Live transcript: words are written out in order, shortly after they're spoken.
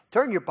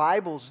Turn your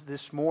Bibles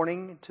this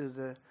morning to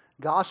the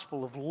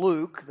Gospel of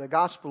Luke. The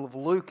Gospel of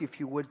Luke,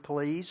 if you would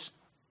please.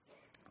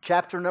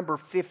 Chapter number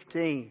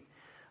 15.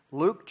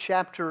 Luke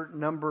chapter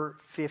number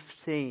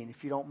 15.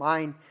 If you don't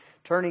mind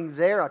turning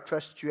there, I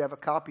trust that you have a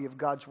copy of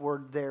God's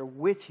Word there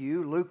with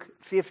you. Luke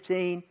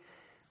 15.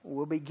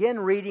 We'll begin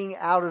reading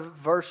out of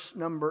verse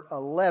number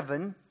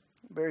 11.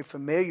 A very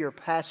familiar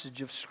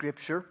passage of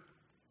Scripture.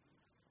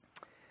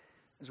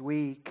 As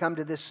we come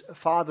to this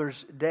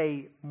Father's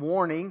Day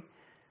morning,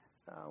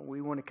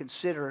 we want to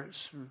consider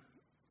some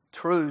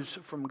truths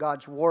from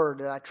God's Word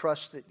that I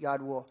trust that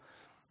God will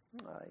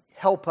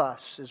help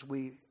us as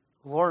we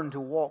learn to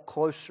walk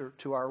closer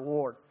to our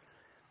Lord.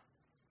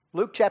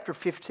 Luke chapter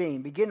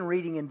 15, begin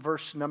reading in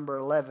verse number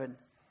 11.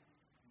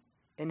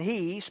 And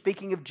he,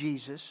 speaking of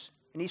Jesus,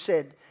 and he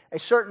said, a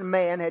certain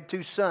man had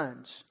 2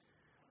 sons.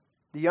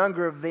 The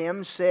younger of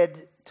them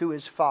said to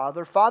his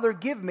father, Father,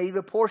 give me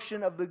the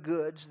portion of the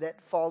goods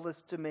that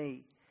falleth to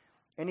me.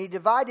 And he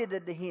divided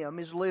unto him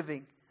his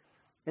living.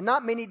 And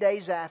not many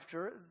days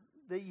after,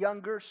 the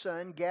younger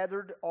son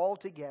gathered all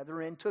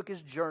together and took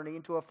his journey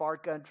into a far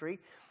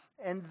country,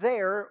 and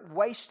there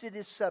wasted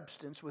his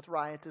substance with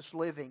riotous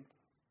living.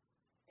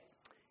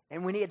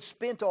 And when he had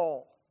spent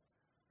all,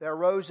 there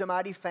arose a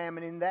mighty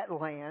famine in that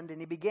land, and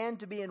he began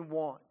to be in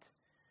want.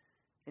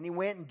 And he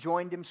went and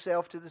joined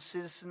himself to the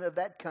citizen of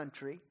that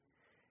country,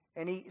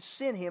 and he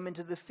sent him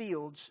into the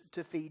fields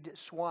to feed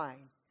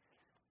swine.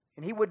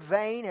 And he would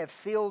fain have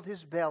filled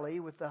his belly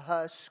with the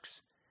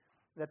husks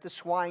that the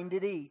swine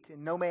did eat,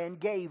 and no man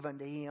gave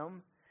unto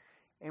him.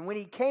 And when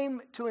he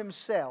came to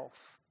himself,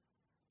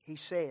 he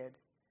said,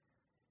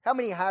 How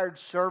many hired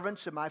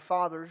servants of my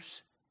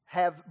father's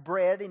have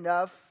bread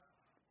enough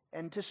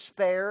and to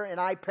spare, and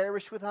I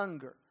perish with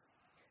hunger?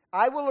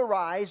 I will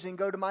arise and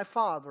go to my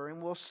father, and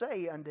will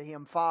say unto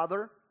him,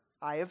 Father,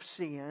 I have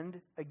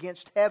sinned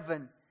against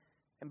heaven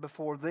and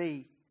before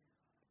thee,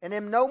 and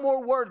am no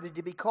more worthy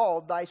to be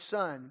called thy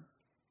son.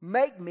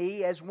 Make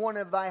me as one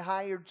of thy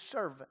hired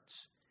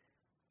servants.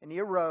 And he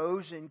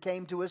arose and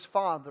came to his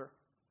father.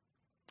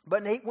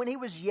 But when he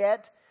was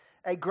yet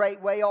a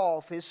great way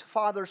off, his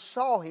father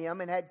saw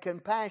him and had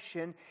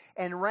compassion,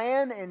 and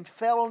ran and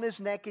fell on his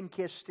neck and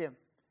kissed him.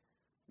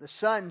 The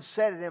son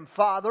said to him,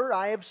 Father,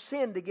 I have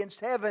sinned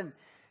against heaven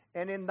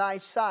and in thy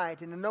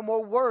sight, and am no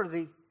more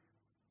worthy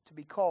to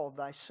be called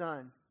thy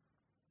son.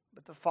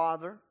 But the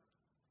father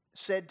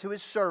said to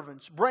his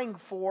servants, Bring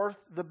forth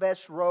the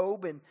best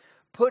robe, and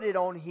put it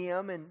on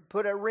him, and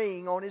put a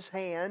ring on his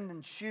hand,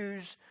 and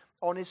shoes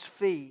on his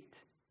feet.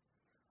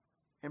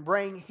 And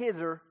bring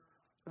hither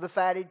the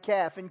fatted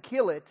calf, and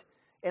kill it,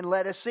 and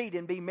let us eat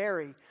and be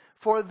merry.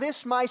 For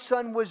this my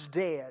son was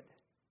dead,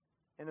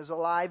 and is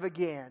alive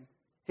again.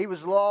 He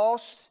was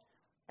lost,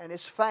 and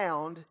is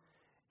found,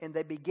 and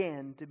they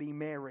began to be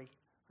merry.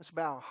 Let's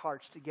bow our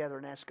hearts together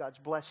and ask God's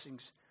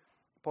blessings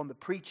upon the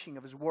preaching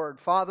of His Word.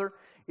 Father,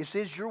 this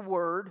is Your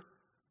Word.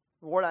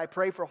 Lord, I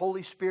pray for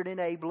Holy Spirit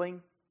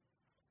enabling.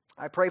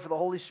 I pray for the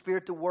Holy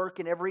Spirit to work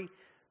in every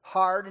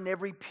heart and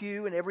every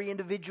pew and every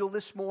individual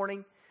this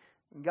morning.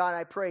 And God,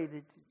 I pray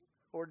that,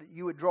 Lord, that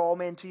You would draw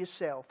men to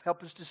Yourself.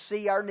 Help us to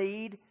see our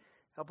need.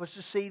 Help us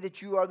to see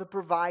that You are the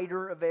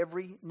provider of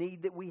every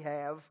need that we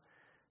have.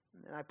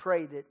 And I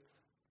pray that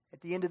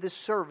at the end of this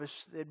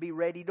service, there'd be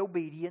ready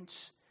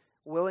obedience,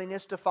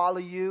 willingness to follow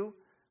You,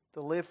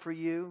 to live for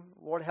You.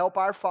 Lord, help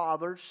our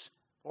fathers.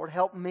 Lord,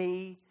 help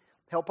me.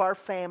 Help our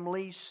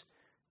families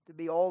to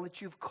be all that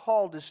You've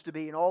called us to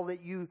be and all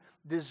that You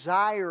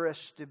desire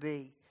us to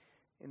be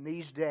in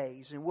these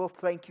days. And we'll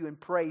thank You and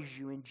praise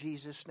You. In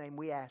Jesus' name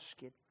we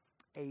ask it.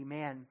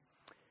 Amen.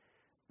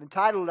 I've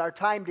entitled our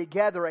time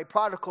together, A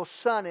Prodigal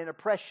Son and a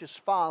Precious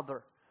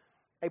Father.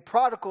 A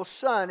prodigal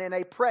son and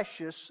a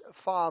precious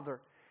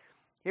father.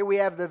 Here we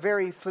have the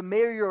very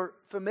familiar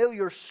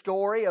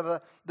story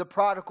of the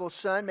prodigal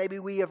son. Maybe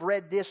we have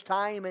read this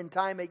time and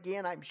time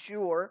again, I'm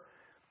sure.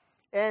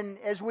 And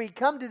as we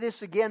come to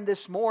this again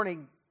this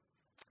morning,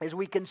 as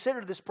we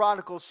consider this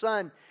prodigal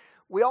son,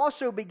 we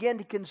also begin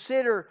to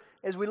consider,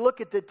 as we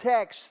look at the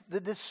text, the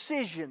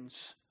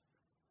decisions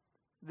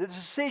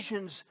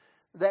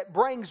that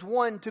brings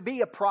one to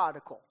be a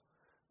prodigal.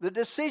 The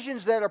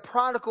decisions that a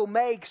prodigal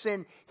makes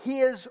in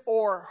his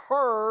or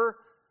her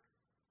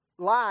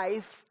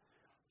life.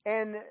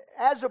 And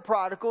as a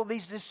prodigal,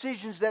 these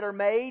decisions that are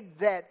made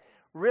that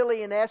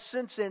really in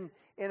essence, in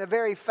a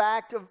very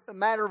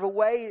matter of a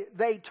way,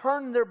 they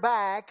turn their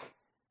back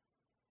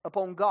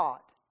upon God.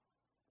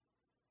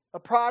 A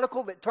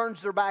prodigal that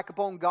turns their back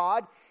upon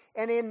God.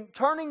 And in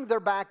turning their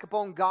back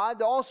upon God,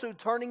 they're also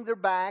turning their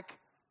back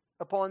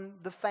upon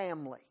the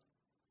family.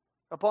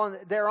 Upon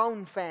their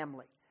own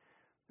family.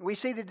 We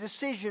see the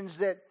decisions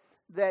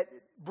that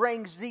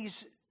brings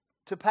these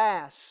to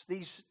pass.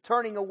 These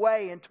turning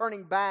away and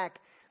turning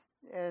back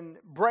and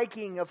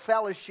breaking of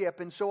fellowship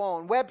and so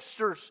on.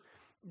 Webster's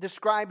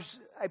describes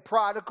a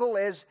prodigal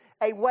as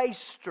a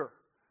waster.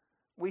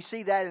 We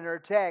see that in our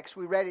text.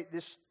 We read it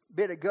this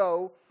bit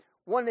ago.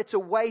 One that's a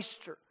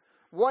waster.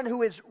 One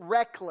who is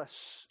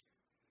reckless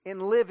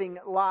in living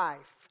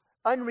life.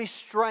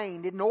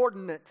 unrestrained,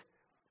 inordinate,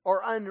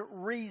 or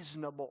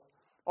unreasonable.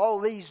 All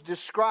these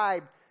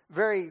describe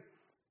very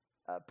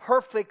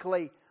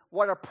perfectly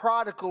what a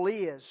prodigal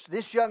is.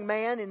 This young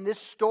man in this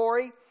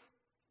story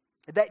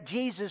that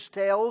Jesus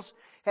tells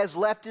has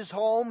left his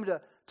home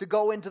to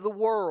go into the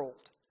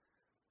world.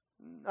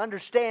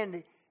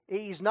 Understand,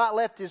 he's not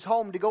left his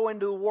home to go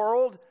into the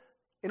world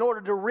in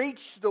order to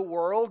reach the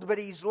world, but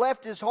he's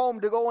left his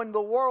home to go into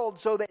the world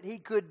so that he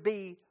could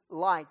be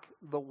like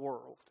the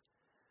world.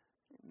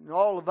 And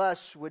all of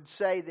us would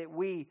say that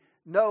we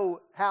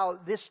know how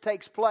this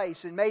takes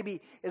place, and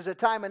maybe there's a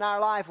time in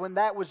our life when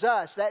that was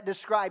us, that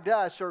described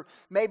us, or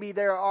maybe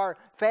there are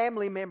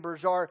family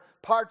members or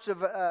parts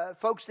of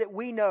folks that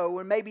we know,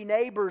 and maybe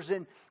neighbors,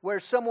 and where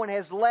someone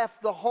has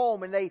left the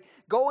home and they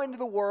go into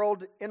the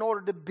world in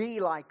order to be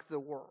like the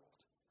world.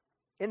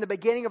 In the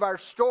beginning of our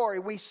story,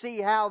 we see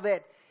how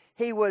that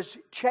he was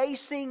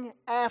chasing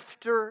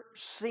after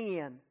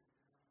sin.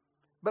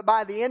 But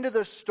by the end of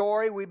the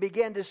story, we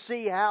begin to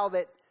see how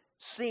that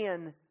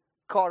sin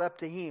caught up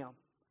to him.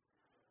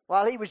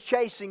 While he was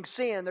chasing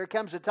sin, there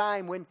comes a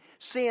time when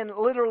sin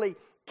literally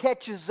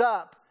catches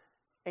up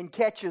and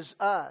catches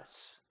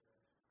us.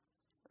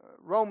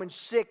 Romans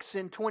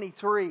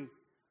 6:23,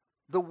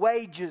 the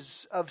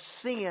wages of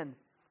sin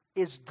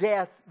is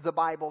death, the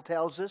Bible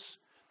tells us.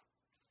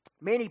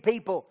 Many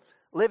people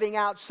living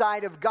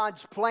outside of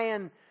God's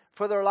plan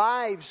for their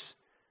lives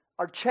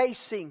are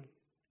chasing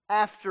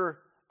after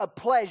a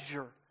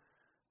pleasure,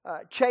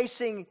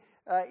 chasing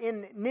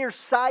in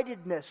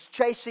nearsightedness,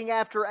 chasing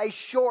after a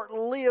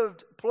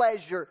short-lived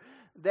pleasure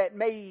that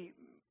may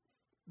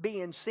be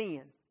in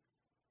sin.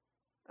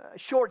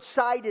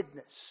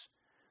 Short-sightedness.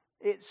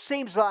 It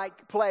seems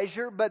like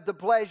pleasure, but the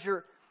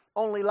pleasure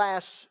only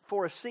lasts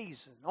for a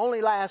season,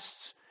 only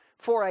lasts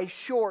for a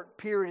short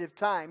period of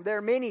time. There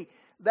are many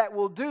that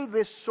will do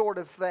this sort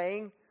of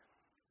thing.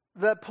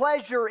 The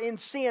pleasure in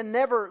sin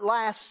never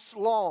lasts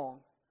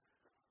long,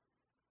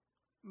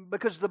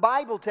 because the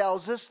Bible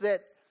tells us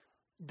that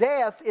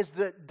death is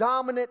the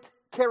dominant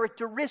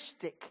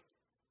characteristic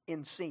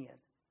in sin.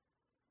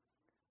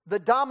 The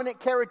dominant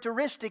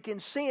characteristic in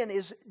sin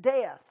is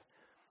death.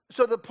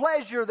 So the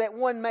pleasure that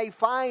one may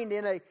find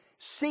in a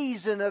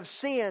season of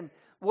sin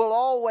will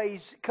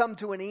always come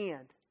to an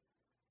end,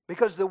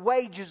 because the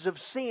wages of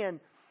sin,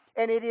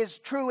 and it is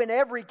true in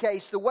every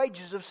case, the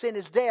wages of sin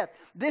is death.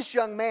 This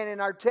young man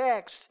in our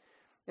text,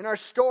 in our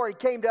story,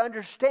 came to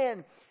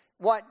understand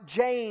what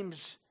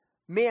James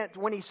meant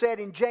when he said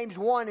in James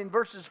 1 in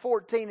verses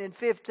 14 and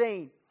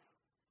 15,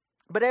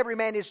 "But every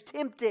man is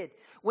tempted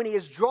when he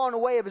is drawn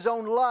away of his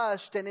own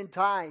lust and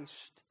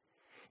enticed.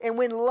 And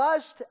when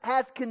lust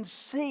hath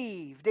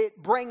conceived,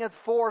 it bringeth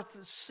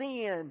forth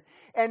sin.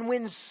 And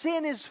when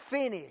sin is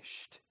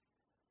finished,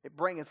 it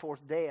bringeth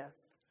forth death."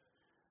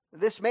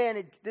 This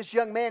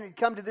young man had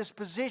come to this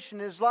position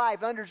in his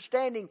life,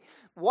 understanding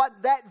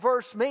what that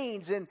verse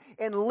means and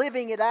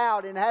living it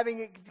out and having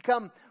it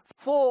become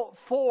full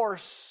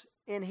force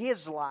in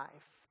his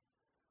life.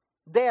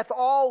 Death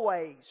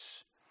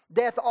always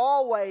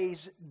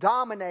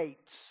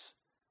dominates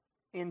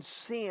in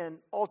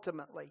sin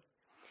ultimately.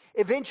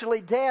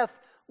 Eventually, death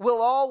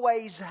will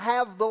always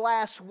have the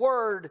last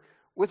word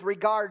with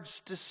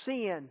regards to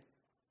sin,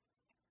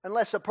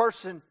 unless a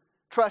person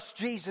trusts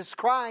Jesus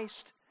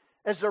Christ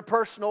as their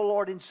personal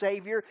Lord and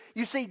Savior.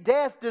 You see,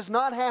 death does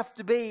not have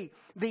to be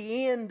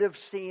the end of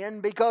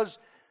sin, because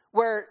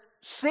where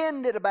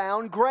sin did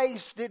abound,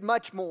 grace did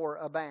much more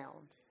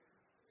abound.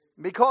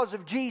 Because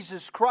of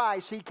Jesus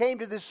Christ, He came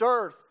to this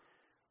earth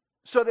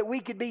so that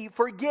we could be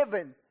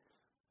forgiven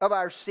of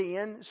our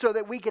sin, so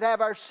that we could have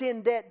our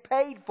sin debt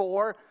paid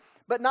for.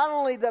 But not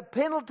only the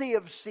penalty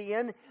of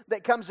sin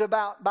that comes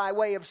about by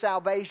way of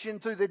salvation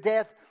through the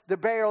death, the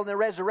burial, and the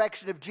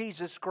resurrection of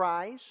Jesus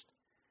Christ.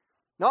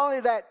 Not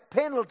only that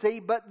penalty,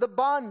 but the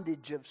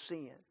bondage of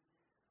sin.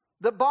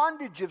 The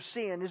bondage of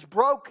sin is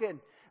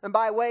broken, and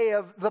by way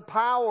of the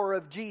power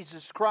of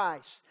Jesus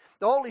Christ.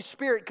 The Holy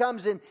Spirit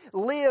comes and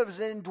lives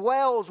and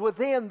dwells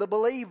within the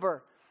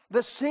believer.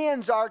 The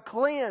sins are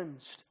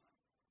cleansed.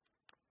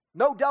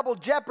 No double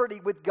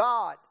jeopardy with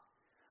God.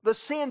 The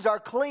sins are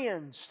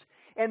cleansed.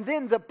 And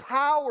then the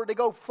power to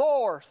go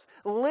forth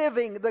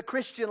living the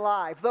Christian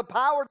life. The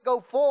power to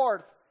go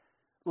forth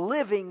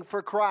living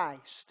for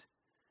Christ.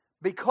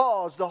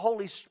 Because the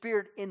Holy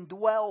Spirit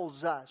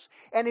indwells us.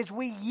 And as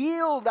we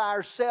yield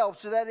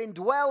ourselves to that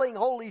indwelling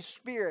Holy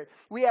Spirit,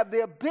 we have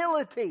the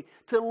ability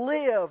to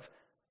live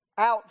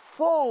out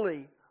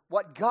fully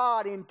what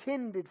God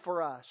intended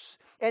for us,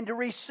 and to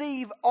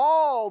receive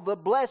all the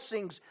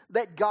blessings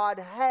that God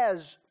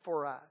has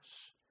for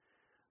us.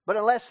 But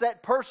unless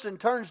that person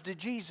turns to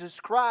Jesus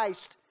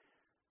Christ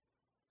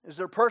as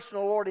their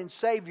personal Lord and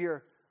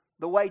Savior,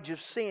 the wage of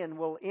sin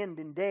will end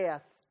in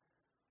death.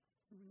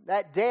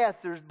 That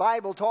death, the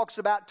Bible talks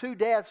about two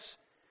deaths.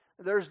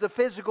 There's the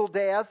physical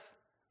death,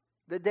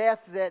 the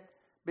death that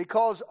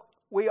because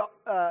we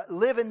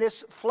live in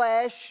this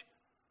flesh,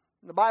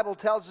 the Bible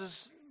tells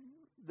us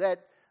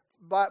that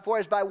For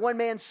as by one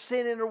man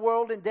sin in the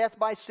world, and death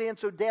by sin,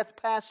 so death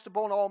passed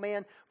upon all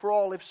men, for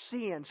all have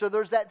sinned. So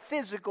there's that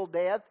physical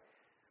death.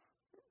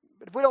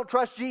 But if we don't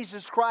trust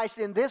Jesus Christ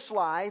in this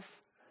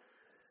life,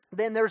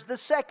 then there's the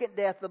second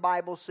death, the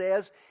Bible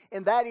says,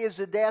 and that is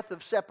the death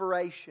of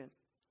separation.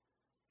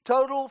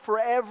 Total,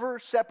 forever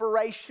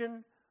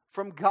separation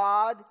from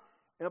God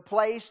in a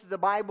place that the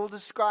Bible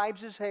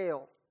describes as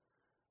hell.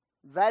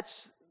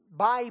 That's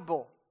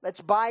Bible. That's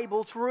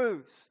Bible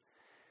truth.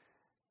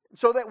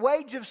 So that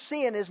wage of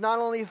sin is not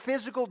only a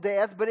physical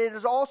death, but it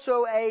is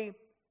also a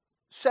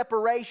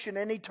separation,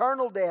 an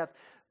eternal death,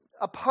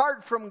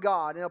 apart from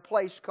God in a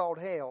place called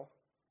hell.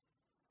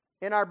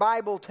 In our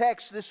Bible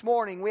text this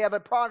morning, we have a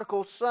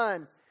prodigal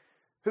son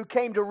who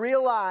came to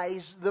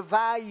realize the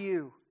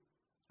value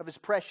of his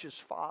precious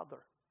father.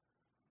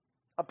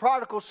 A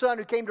prodigal son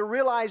who came to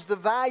realize the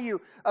value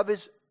of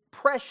his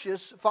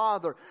precious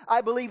father.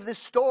 I believe this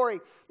story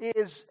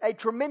is a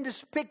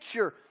tremendous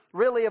picture,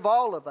 really, of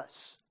all of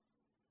us.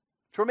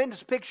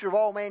 Tremendous picture of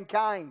all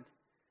mankind.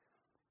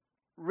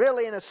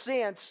 Really, in a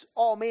sense,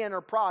 all men are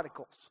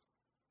prodigals.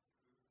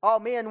 All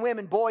men,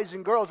 women, boys,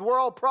 and girls, we're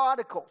all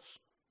prodigals.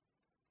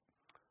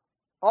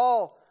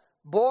 All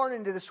born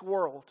into this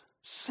world.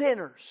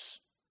 Sinners.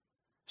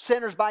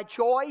 Sinners by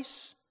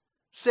choice.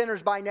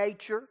 Sinners by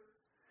nature.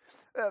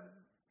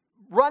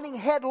 Running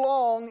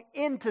headlong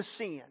into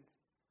sin.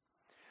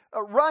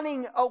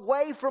 Running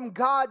away from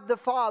God the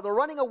Father.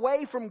 Running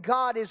away from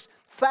God as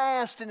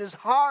fast and as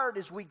hard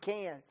as we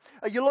can.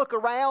 You look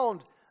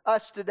around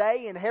us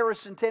today in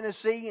Harrison,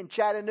 Tennessee, and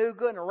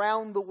Chattanooga, and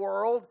around the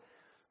world.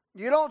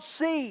 You don't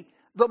see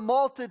the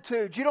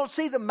multitudes. You don't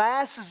see the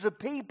masses of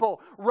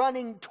people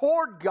running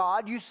toward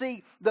God. You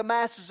see the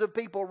masses of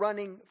people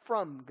running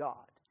from God.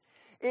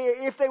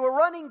 If they were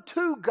running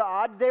to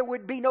God, there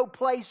would be no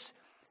place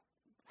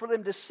for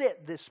them to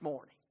sit this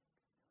morning.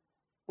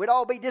 We'd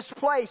all be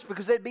displaced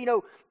because there'd be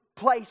no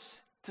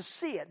place to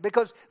sit,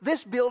 because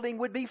this building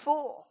would be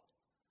full.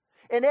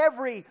 And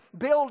every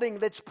building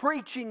that's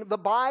preaching the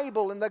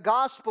Bible and the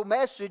gospel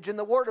message and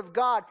the Word of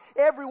God,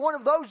 every one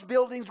of those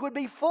buildings would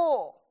be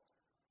full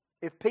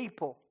if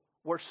people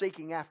were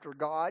seeking after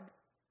God.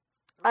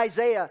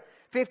 Isaiah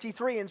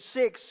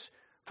 53:6,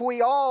 for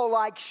we all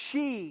like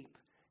sheep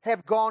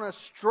have gone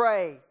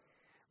astray.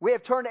 We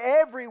have turned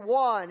every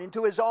one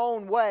into his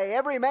own way.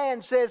 Every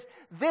man says,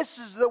 this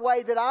is the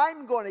way that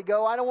I'm going to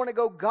go. I don't want to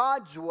go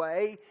God's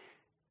way.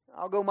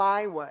 I'll go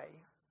my way.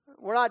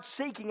 We're not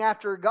seeking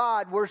after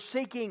God. We're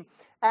seeking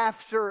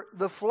after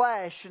the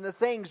flesh and the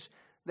things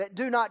that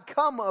do not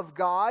come of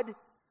God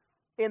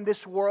in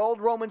this world.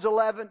 Romans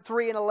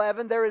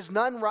 3:11, there is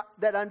none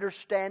that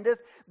understandeth.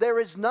 There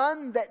is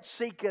none that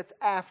seeketh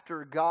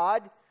after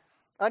God.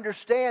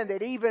 Understand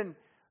that even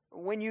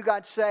when you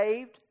got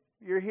saved,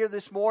 you're here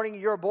this morning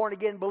and you're a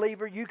born-again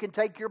believer, you can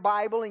take your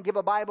Bible and give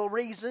a Bible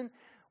reason.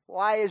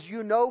 Why? As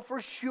you know for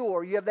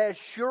sure, you have that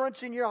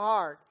assurance in your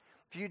heart.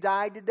 If you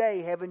died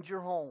today, heaven's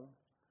your home.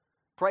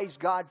 Praise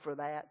God for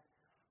that.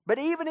 But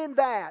even in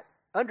that,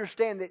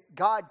 understand that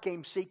God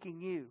came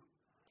seeking you.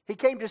 He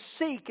came to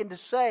seek and to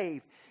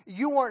save.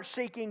 You weren't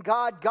seeking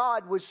God.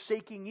 God was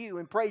seeking you.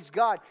 And praise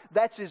God,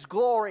 that's His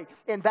glory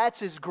and that's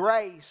His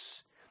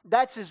grace.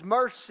 That's His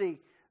mercy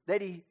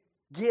that He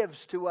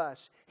gives to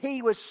us.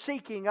 He was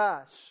seeking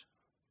us.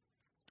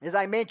 As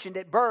I mentioned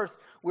at birth,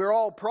 we're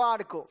all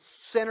prodigals.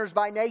 Sinners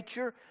by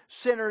nature,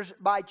 sinners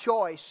by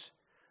choice.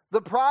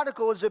 The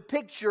prodigal is a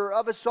picture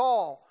of us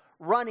all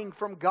running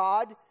from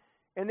God.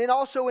 And then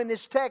also in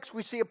this text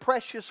we see a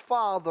precious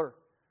Father.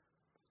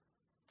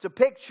 It's a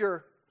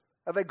picture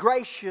of a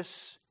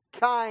gracious,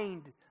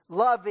 kind,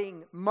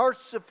 loving,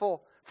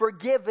 merciful,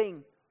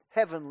 forgiving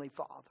Heavenly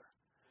Father.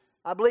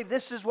 I believe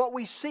this is what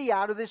we see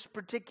out of this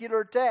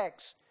particular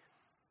text.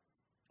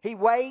 He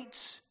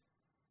waits,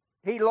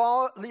 He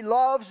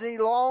loves and He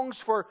longs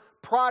for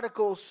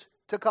prodigals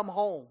to come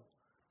home.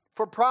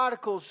 For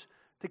prodigals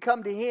to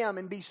come to Him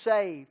and be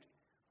saved.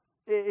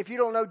 If you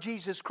don't know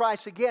Jesus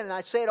Christ, again, and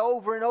I say it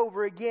over and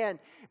over again,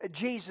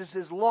 Jesus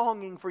is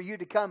longing for you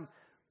to come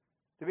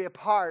to be a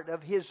part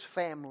of His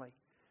family.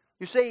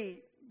 You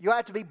see, you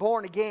have to be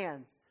born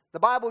again. The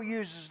Bible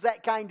uses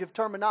that kind of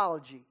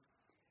terminology.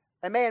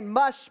 A man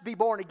must be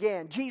born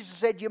again. Jesus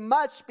said you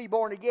must be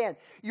born again.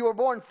 You were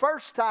born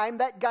first time,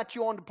 that got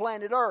you onto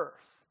planet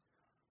Earth.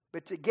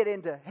 But to get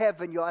into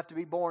heaven, you'll have to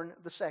be born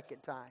the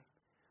second time.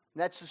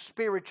 And that's the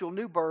spiritual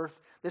new birth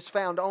that's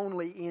found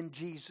only in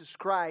Jesus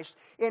Christ.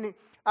 In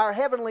our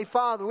Heavenly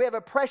Father, we have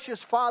a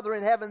precious Father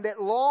in heaven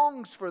that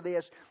longs for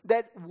this,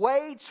 that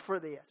waits for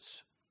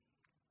this.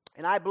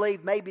 And I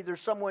believe maybe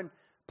there's someone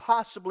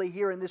possibly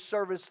here in this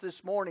service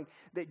this morning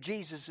that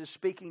Jesus is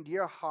speaking to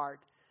your heart,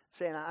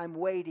 saying, I'm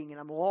waiting and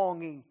I'm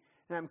longing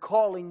and I'm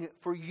calling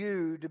for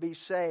you to be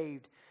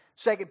saved.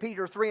 2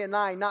 Peter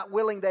 3:9, not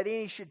willing that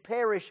any should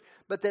perish,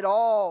 but that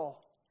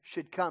all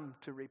should come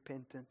to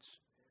repentance.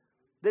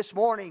 This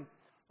morning,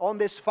 on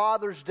this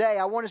Father's Day,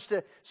 I want us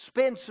to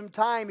spend some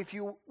time, if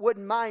you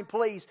wouldn't mind,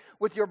 please,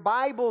 with your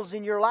Bibles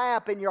in your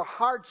lap and your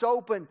hearts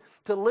open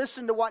to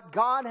listen to what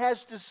God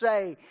has to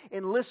say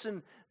and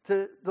listen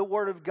to the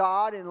Word of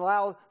God and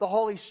allow the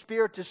Holy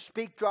Spirit to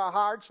speak to our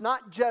hearts,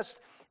 not just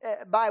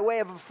by way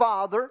of a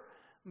father,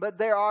 but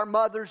there are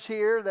mothers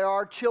here, there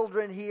are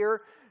children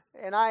here,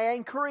 and I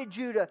encourage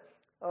you to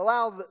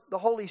allow the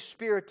Holy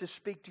Spirit to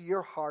speak to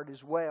your heart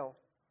as well.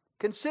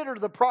 Consider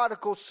the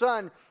prodigal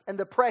son and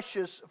the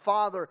precious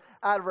father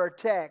out of our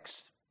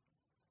text.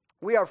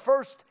 We are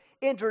first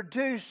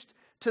introduced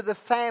to the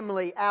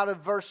family out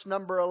of verse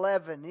number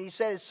 11. He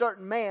said a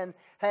certain man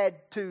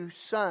had 2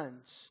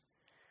 sons.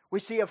 We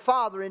see a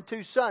father and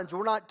 2 sons.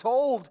 We're not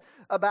told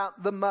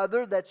about the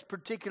mother. That's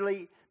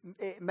particularly,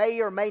 it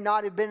may or may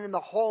not have been in the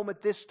home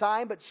at this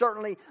time, but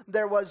certainly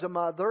there was a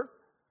mother.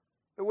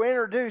 We're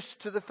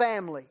introduced to the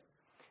family.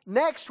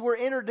 Next, we're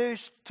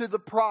introduced to the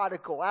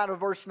prodigal out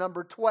of verse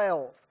number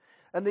 12.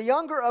 And the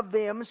younger of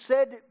them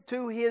said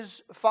to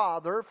his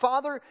father,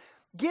 Father,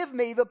 give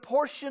me the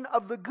portion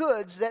of the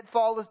goods that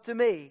falleth to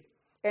me.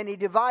 And he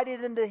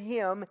divided unto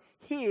him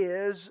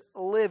his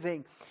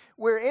living.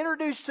 We're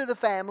introduced to the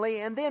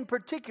family, and then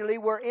particularly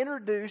we're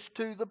introduced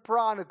to the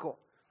prodigal.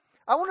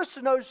 I want us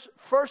to notice,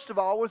 first of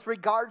all, with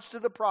regards to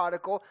the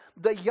prodigal,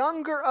 the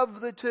younger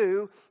of the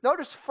 2,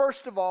 notice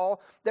first of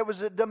all, there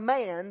was a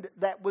demand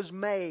that was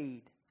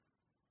made.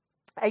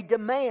 A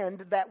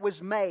demand that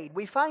was made.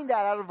 We find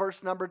that out of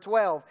verse number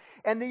 12.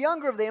 And the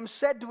younger of them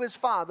said to his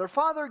father,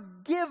 Father,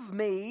 give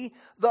me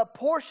the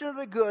portion of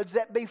the goods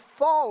that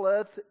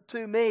befalleth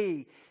to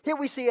me. Here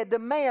we see a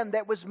demand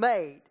that was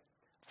made.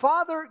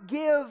 Father,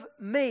 give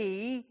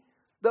me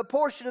the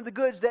portion of the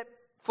goods that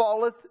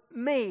falleth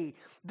me.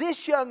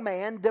 This young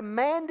man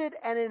demanded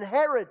an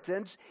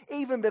inheritance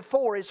even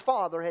before his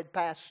father had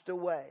passed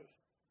away.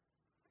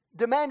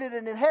 Demanded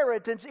an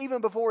inheritance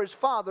even before his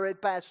father had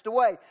passed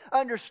away.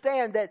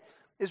 Understand that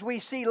as we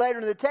see later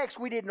in the text,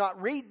 we did not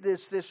read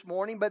this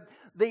morning, but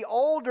the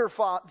older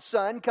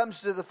son comes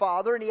to the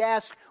father and he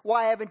asks,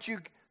 why haven't you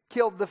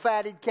killed the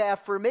fatted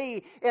calf for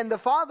me? And the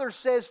father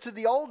says to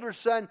the older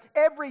son,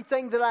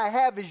 everything that I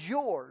have is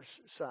yours,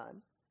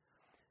 son.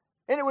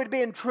 And it would have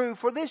been true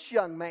for this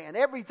young man.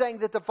 Everything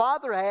that the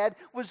father had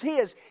was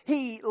his.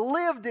 He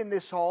lived in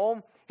this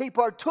home. He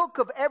partook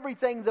of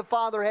everything the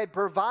father had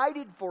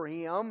provided for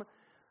him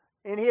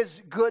in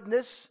his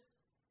goodness,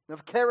 the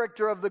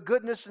character of the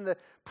goodness and the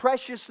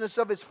preciousness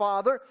of his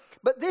father.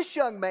 But this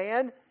young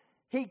man,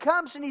 he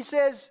comes and he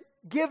says,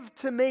 give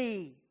to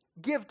me.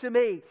 Give to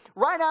me.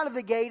 Right out of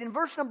the gate, in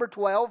verse number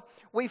 12,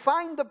 we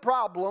find the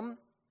problem.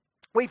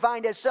 We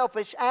find a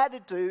selfish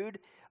attitude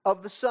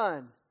of the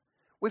son.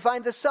 We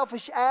find the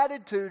selfish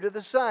attitude of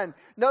the son.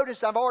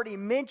 Notice I've already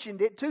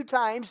mentioned it 2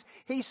 times.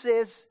 He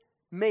says,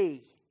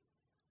 me.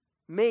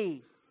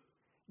 Me.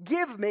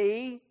 Give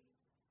me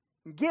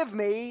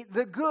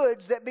the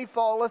goods that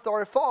befalleth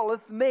or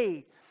falleth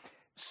me.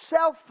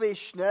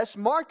 Selfishness,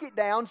 mark it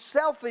down,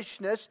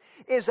 selfishness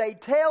is a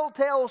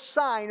telltale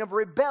sign of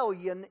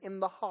rebellion in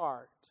the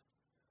heart.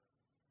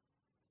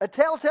 A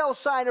telltale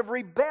sign of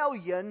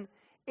rebellion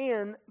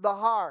in the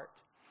heart.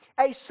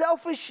 A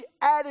selfish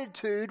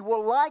attitude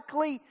will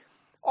likely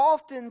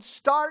often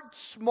start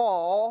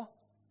small,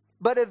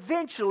 but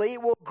eventually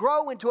it will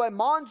grow into a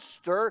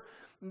monster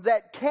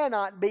that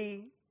cannot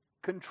be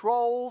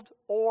controlled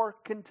or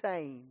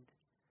contained.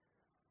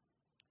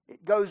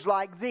 It goes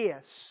like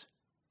this.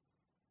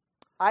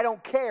 I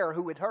don't care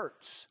who it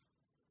hurts.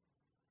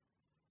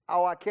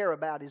 All I care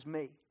about is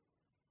me.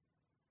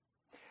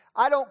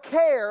 I don't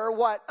care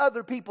what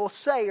other people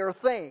say or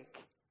think.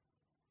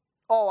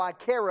 All I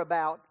care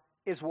about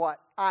is what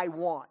I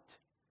want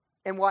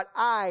and what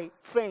I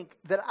think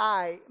that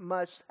I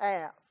must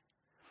have.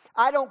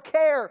 I don't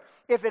care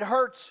if it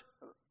hurts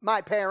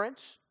my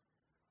parents.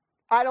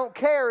 I don't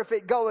care if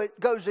it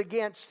goes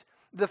against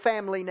the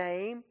family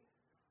name.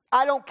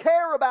 I don't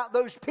care about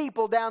those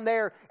people down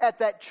there at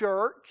that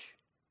church.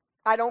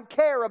 I don't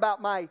care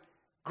about my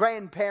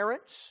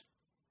grandparents.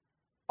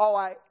 All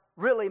I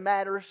really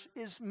matters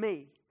is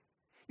me.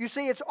 You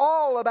see, it's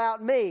all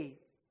about me.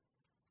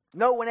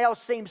 No one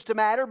else seems to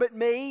matter but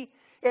me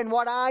and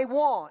what I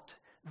want.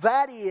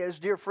 That is,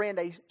 dear friend,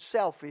 a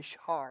selfish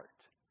heart.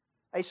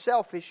 A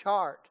selfish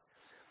heart.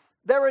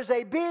 There is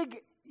a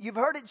big, you've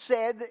heard it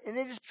said, and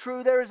it is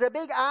true, there is a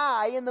big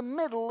I in the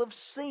middle of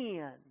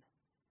sin.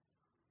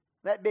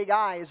 That big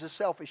I is a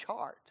selfish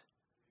heart.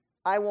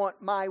 I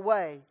want my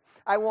way.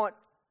 I want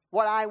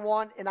what I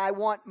want, and I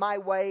want my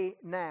way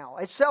now.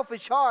 A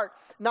selfish heart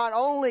not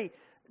only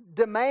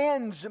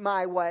demands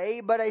my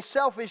way, but a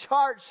selfish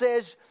heart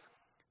says,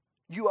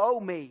 you owe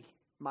me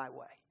my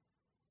way.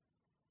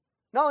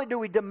 Not only do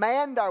we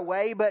demand our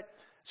way, but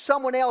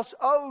someone else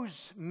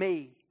owes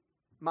me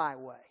my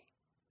way.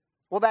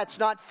 Well, that's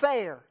not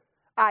fair.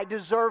 I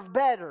deserve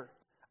better.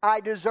 I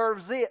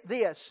deserve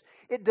this.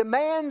 It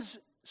demands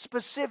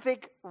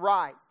specific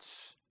rights.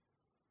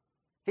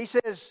 He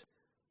says,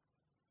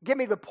 give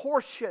me the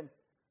portion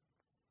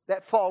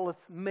that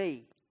falleth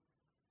me.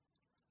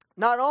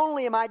 Not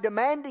only am I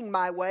demanding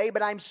my way,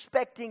 but I'm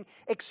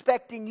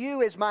expecting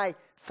you as my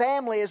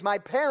family, as my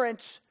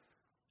parents,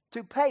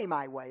 to pay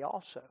my way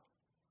also.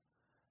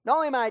 Not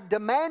only am I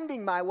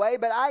demanding my way,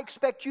 but I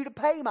expect you to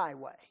pay my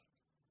way.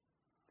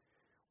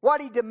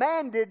 What he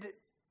demanded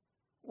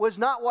was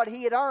not what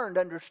he had earned,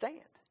 understand.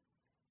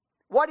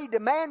 What he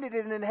demanded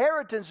in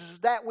inheritance is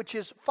that which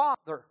his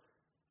father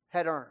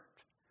had earned.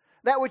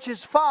 That which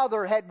his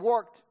father had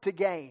worked to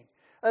gain.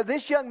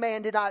 This young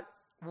man did not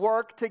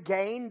work to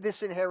gain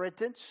this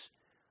inheritance.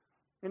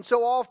 And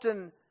so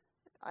often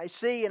I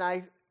see and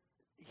I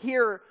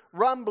hear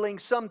rumbling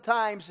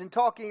sometimes in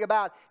talking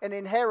about an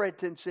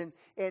inheritance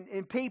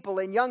and people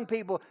and young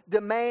people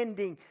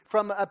demanding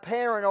from a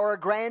parent or a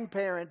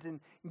grandparent, and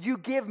you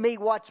give me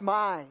what's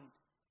mine.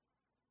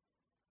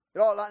 It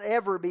ought not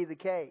ever be the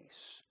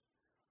case.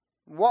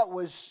 What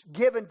was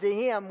given to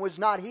him was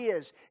not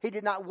his. He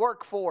did not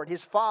work for it.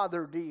 His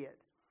father did.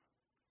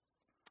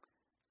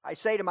 I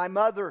say to my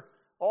mother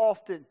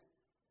often,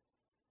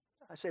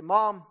 I say,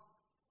 Mom,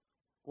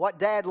 what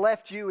Dad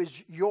left you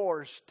is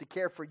yours to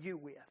care for you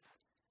with.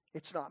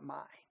 It's not mine.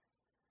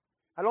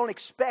 I don't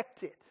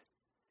expect it.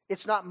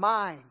 It's not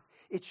mine.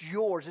 It's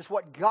yours. It's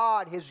what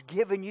God has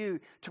given you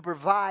to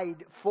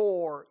provide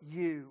for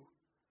you.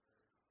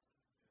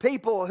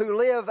 People who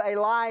live a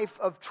life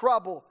of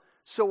trouble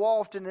so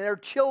often, and their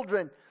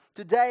children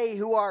today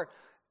who are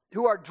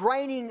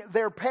draining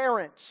their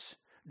parents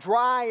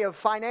dry of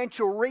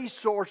financial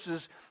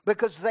resources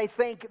because they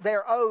think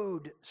they're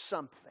owed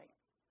something.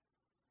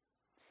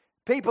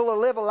 People who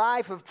live a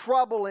life of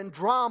trouble and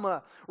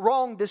drama,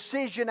 wrong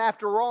decision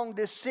after wrong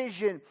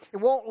decision,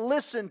 and won't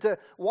listen to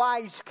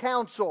wise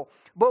counsel.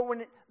 But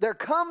when there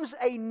comes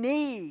a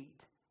need,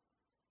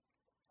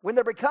 when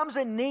there becomes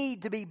a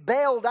need to be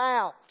bailed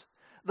out,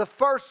 the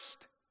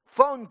first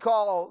phone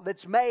call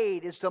that's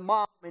made is to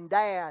mom and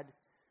dad.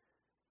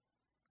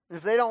 And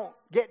if they don't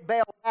get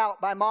bailed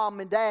out by mom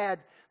and dad,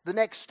 the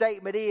next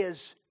statement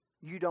is,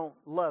 you don't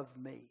love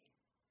me.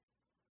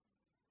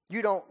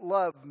 You don't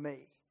love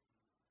me.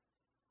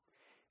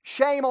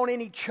 Shame on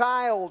any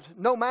child,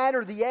 no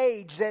matter the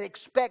age, that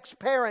expects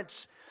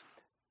parents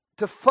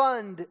to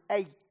fund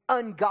an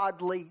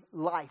ungodly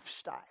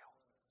lifestyle.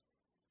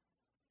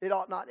 It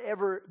ought not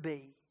ever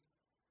be.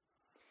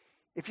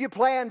 If you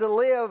plan to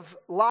live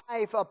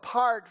life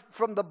apart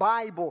from the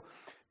Bible,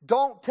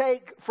 don't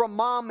take from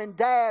mom and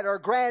dad or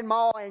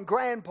grandma and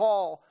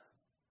grandpa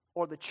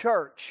or the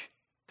church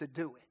to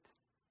do it.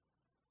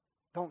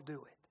 Don't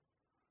do it.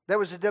 There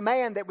was a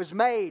demand that was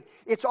made.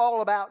 It's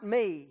all about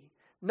me.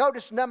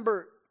 Notice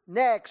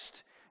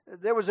next,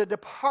 there was a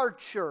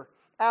departure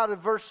out of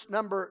verse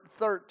number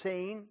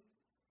 13.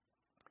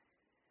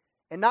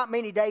 And not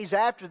many days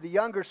after, the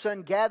younger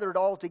son gathered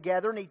all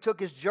together, and he took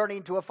his journey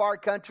into a far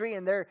country,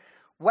 and there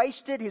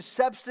wasted his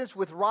substance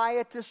with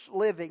riotous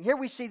living. Here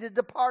we see the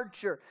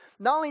departure.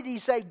 Not only did he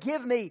say,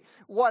 give me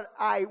what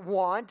I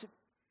want,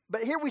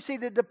 but here we see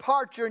the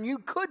departure, and you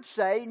could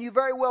say, and you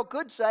very well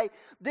could say,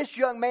 this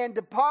young man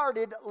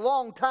departed a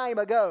long time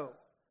ago.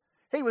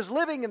 He was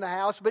living in the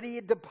house, but he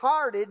had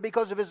departed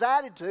because of his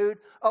attitude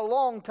a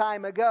long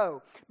time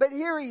ago. But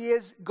here he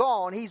is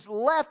gone. He's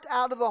left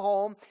out of the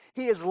home.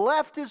 He has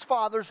left his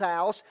father's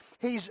house.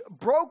 He's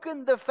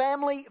broken the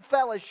family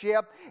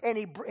fellowship, and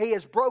he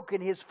has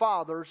broken his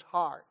father's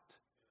heart.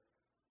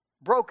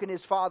 Broken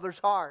his father's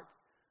heart.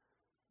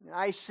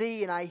 I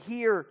see and I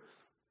hear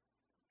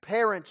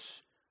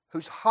parents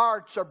whose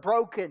hearts are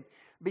broken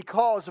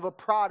because of a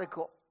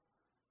prodigal.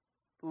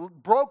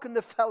 Broken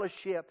the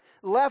fellowship,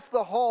 left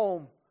the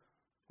home,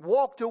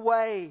 walked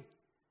away.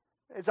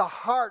 It's a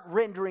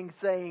heart-rending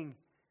thing.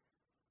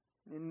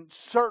 And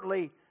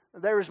certainly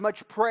there is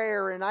much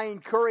prayer, and I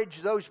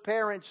encourage those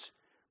parents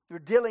who are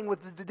dealing with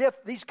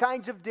these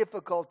kinds of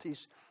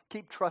difficulties,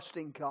 keep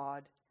trusting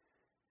God.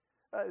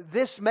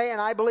 This man,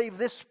 I believe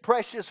this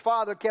precious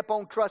father kept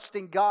on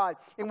trusting God.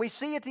 And we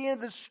see at the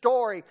end of the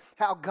story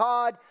how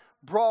God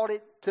brought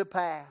it to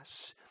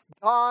pass.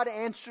 God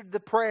answered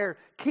the prayer.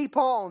 Keep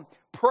on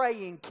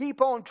praying,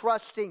 keep on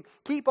trusting,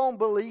 keep on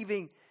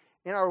believing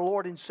in our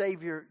Lord and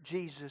Savior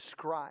Jesus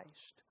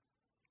Christ.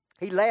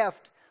 He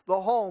left the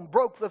home,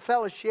 broke the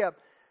fellowship.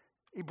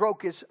 He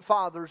broke his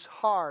father's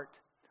heart.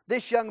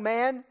 This young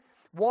man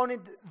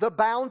wanted the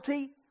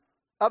bounty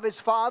of his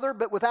father,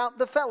 but without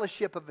the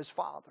fellowship of his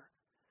father.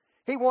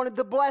 He wanted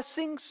the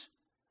blessings,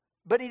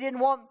 but he didn't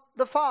want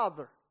the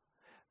father.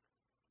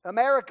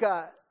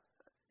 America,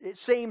 it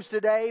seems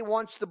today,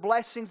 wants the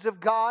blessings of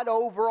God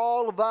over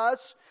all of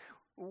us.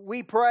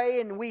 We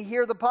pray and we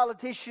hear the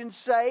politicians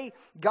say,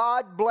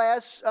 God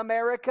bless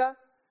America,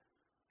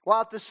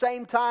 while at the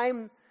same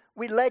time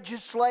we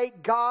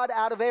legislate God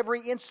out of every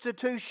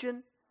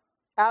institution,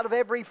 out of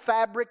every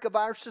fabric of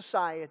our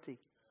society.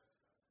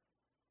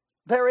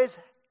 There is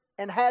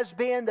and has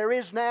been, there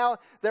is now,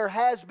 there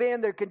has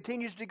been, there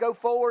continues to go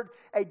forward,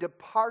 a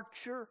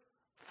departure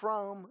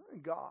from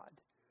God.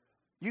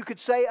 You could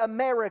say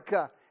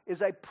America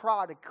is a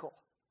prodigal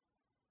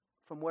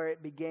from where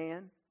it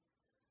began.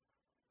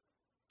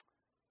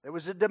 There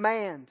was a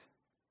demand.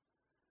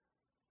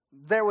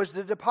 There was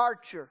the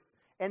departure.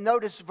 And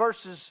notice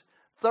verses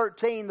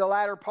 13, the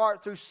latter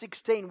part, through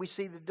 16, we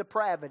see the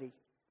depravity.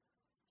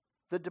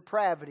 The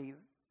depravity.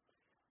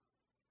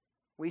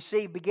 We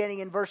see beginning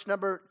in verse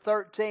number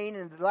 13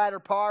 in the latter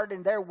part,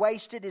 and there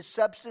wasted his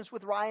substance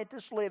with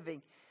riotous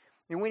living.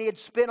 And when he had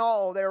spent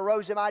all, there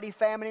arose a mighty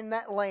famine in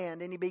that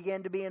land, and he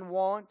began to be in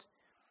want.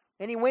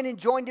 And he went and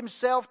joined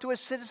himself to a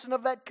citizen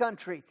of that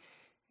country,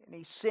 and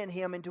he sent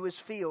him into his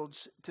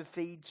fields to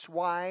feed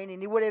swine. And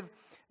he would have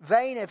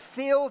fain have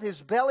filled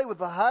his belly with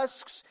the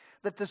husks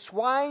that the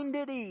swine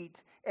did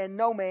eat, and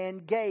no man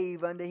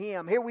gave unto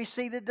him. Here we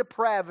see the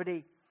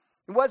depravity.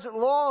 It wasn't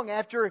long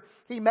after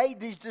he made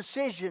these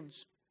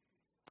decisions.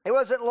 It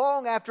wasn't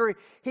long after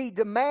he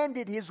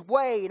demanded his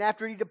way and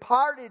after he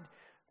departed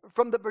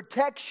from the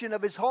protection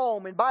of his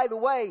home. And by the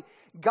way,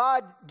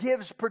 God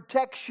gives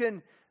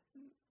protection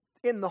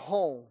in the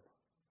home.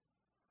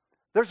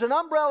 There's an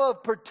umbrella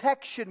of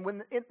protection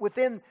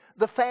within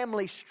the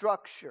family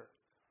structure.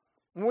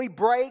 When we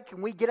break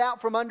and we get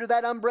out from under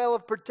that umbrella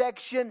of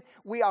protection,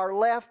 we are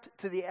left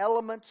to the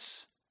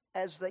elements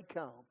as they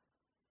come.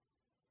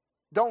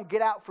 Don't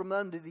get out from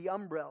under the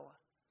umbrella.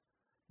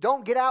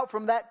 Don't get out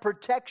from that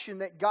protection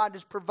that God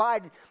has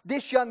provided.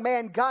 This young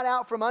man got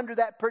out from under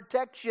that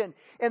protection,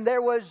 and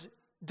there was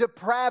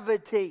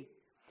depravity.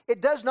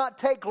 It does not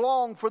take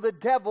long for the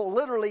devil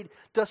literally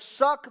to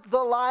suck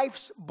the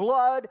life's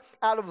blood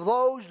out of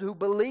those who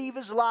believe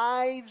his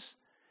lives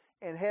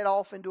and head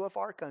off into a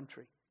far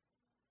country.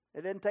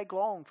 It didn't take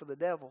long for the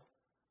devil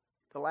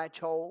to latch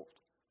hold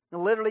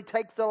and literally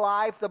take the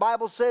life. The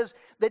Bible says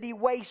that he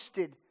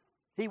wasted.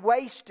 He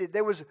wasted.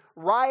 There was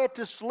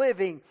riotous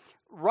living.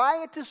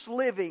 Riotous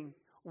living,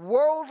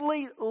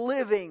 worldly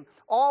living,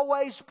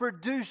 always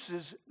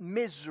produces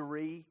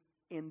misery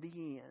in the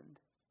end.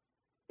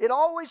 It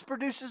always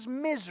produces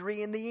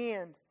misery in the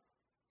end.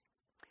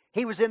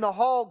 He was in the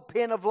hog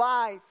pen of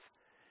life,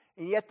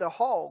 and yet the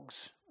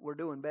hogs were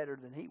doing better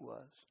than he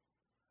was.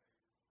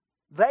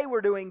 They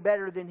were doing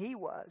better than he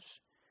was.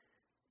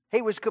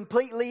 He was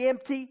completely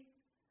empty.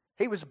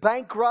 He was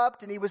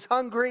bankrupt and he was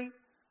hungry.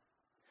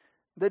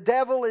 The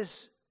devil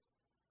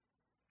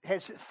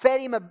has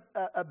fed him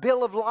a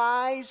bill of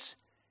lies,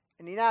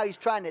 and now he's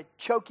trying to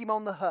choke him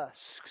on the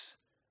husks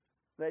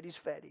that he's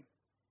fed him.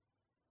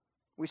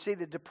 We see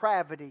the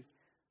depravity,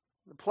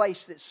 the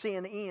place that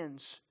sin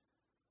ends.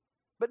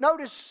 But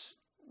notice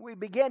we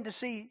begin to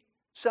see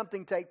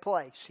something take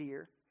place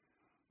here.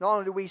 Not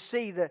only do we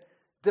see the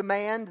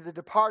demand, the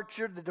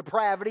departure, the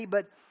depravity,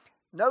 but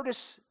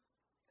notice,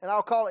 and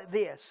I'll call it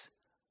this,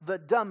 the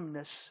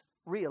dumbness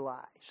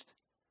realized.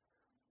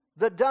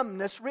 The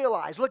dumbness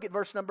realized. Look at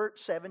verse number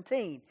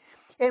 17.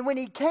 And when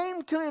he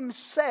came to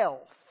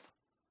himself,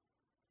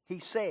 he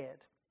said,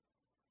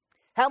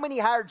 how many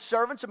hired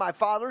servants of my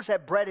father's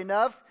have bread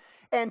enough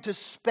and to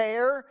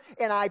spare,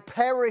 and I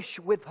perish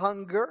with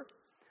hunger?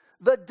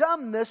 The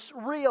dumbness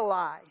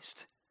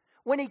realized.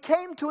 When he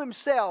came to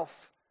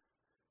himself,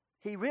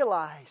 he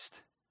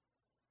realized,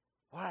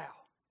 wow,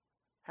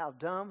 how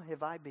dumb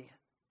have I been?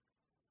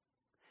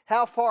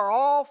 How far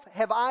off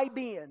have I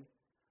been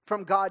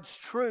from God's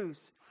truth?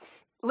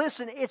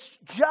 Listen, it's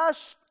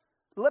just,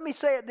 let me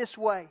say it this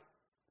way,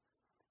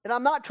 and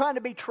I'm not trying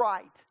to be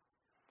trite.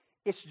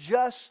 It's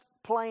just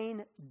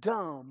plain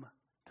dumb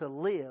to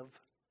live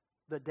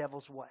the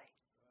devil's way.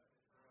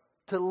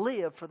 To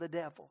live for the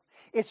devil.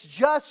 It's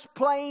just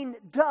plain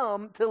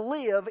dumb to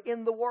live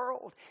in the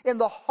world, in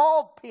the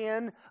hog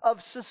pen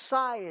of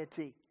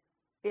society.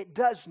 It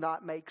does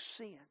not make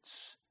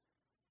sense.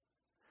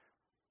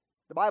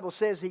 The Bible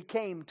says he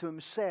came to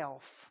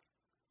himself.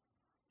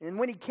 And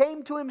when he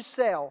came to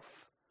himself,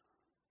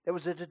 there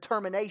was a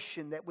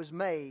determination that was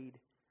made.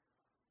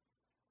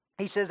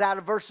 He says out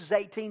of verses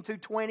 18 through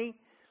 20,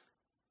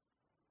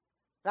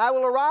 I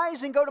will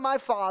arise and go to my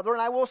father,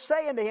 and I will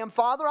say unto him,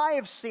 Father, I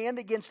have sinned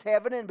against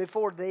heaven and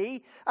before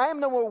thee. I am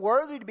no more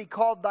worthy to be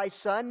called thy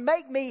son.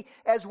 Make me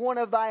as one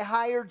of thy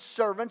hired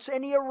servants.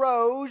 And he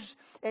arose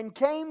and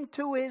came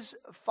to his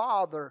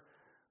father.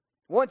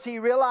 Once he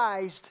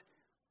realized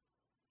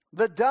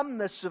the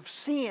dumbness of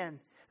sin,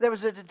 there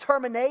was a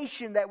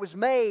determination that was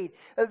made.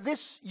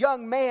 This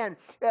young man,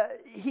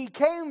 he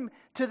came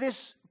to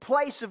this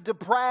place of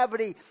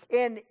depravity,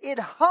 and it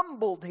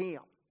humbled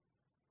him.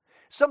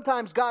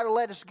 Sometimes God will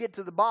let us get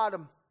to the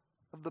bottom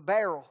of the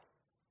barrel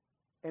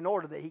in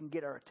order that He can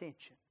get our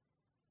attention.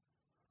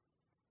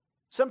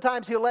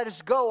 Sometimes He'll let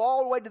us go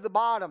all the way to the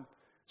bottom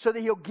so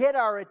that He'll get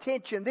our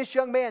attention. This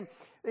young man,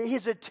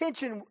 his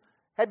attention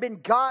had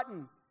been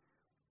gotten.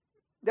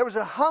 There was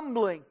a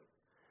humbling.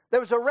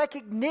 There was a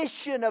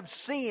recognition of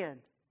sin.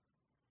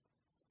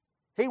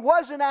 He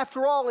wasn't,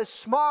 after all, as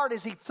smart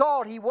as he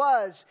thought he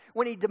was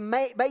when he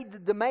made the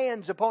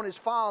demands upon his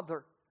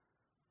father.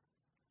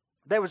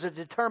 There was a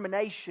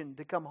determination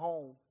to come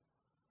home.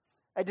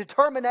 A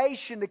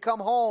determination to come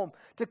home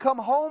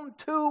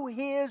to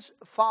his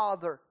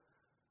father.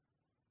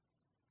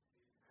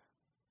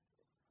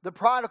 The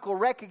prodigal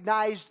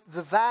recognized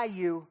the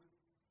value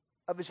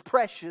of his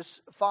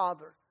precious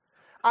father.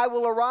 I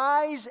will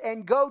arise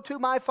and go to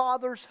my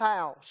father's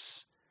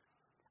house.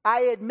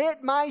 I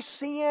admit my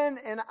sin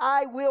and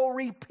I will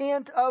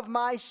repent of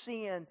my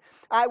sin.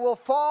 I will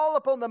fall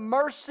upon the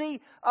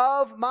mercy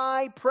of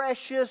my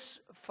precious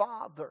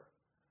Father.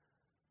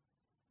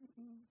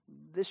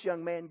 This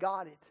young man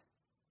got it.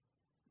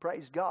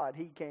 Praise God,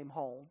 he came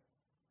home.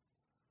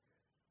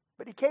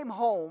 But he came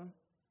home.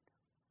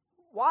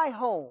 Why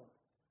home?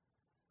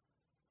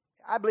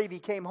 I believe he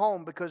came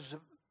home because of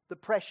the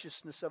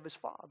preciousness of his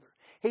Father.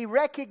 He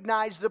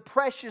recognized the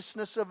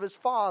preciousness of his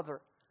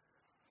Father.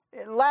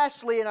 And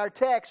lastly, in our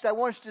text, I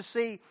want us to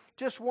see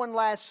just one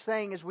last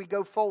thing as we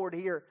go forward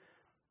here.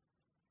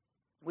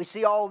 We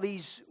see all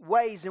these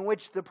ways in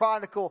which the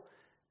prodigal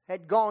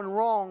had gone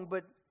wrong,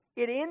 but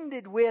it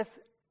ended with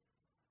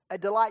a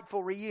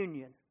delightful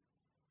reunion.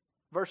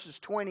 Verses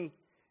 20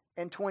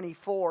 and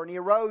 24. And he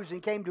arose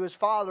and came to his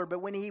father,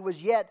 but when he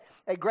was yet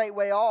a great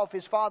way off,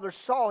 his father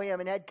saw him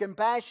and had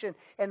compassion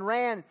and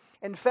ran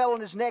and fell on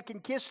his neck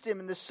and kissed him.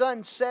 And the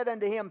son said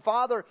unto him,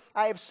 Father,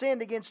 I have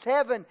sinned against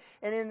heaven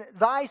and in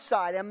thy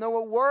sight. I am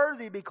no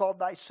worthy to be called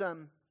thy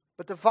son.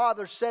 But the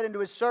father said unto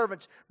his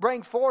servants,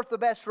 Bring forth the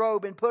best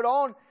robe and put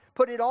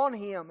it on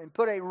him, and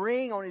put a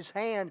ring on his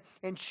hand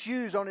and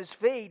shoes on his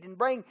feet, and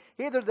bring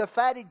hither the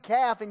fatted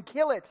calf and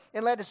kill it,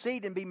 and let us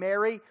eat and be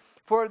merry.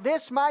 For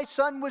this my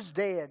son was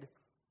dead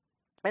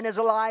and is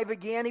alive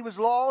again. He was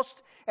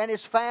lost and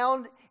is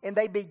found, and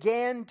they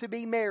began to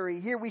be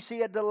merry. Here we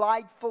see a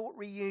delightful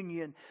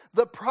reunion.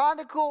 The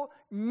prodigal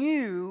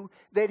knew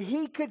that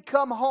he could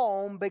come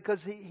home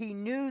because he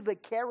knew the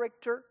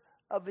character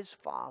of his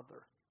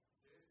father.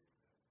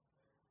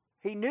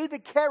 He knew the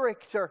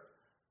character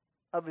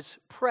of his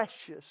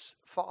precious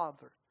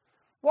Father.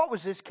 What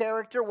was his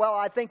character? Well,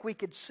 I think we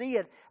could see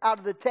it out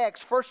of the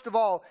text. First of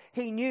all,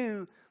 he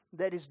knew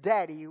that his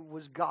daddy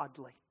was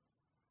godly.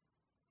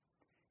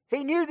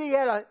 He knew that he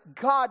had a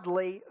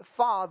godly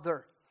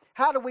father.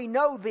 How do we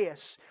know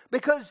this?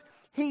 Because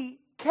he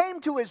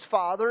came to his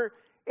father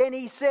and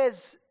he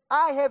says,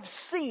 I have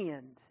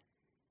sinned.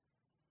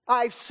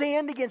 I've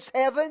sinned against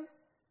heaven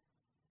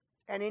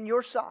and in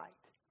your sight.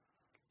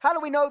 How do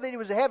we know that he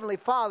was a heavenly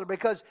father?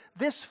 Because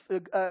this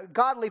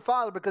godly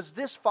father, because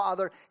this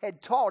father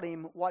had taught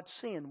him what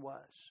sin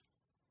was.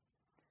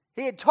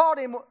 He had taught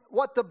him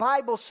what the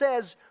Bible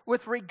says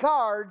with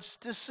regards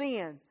to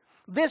sin.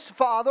 This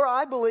father,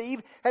 I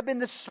believe, had been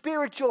the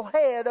spiritual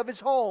head of his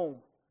home.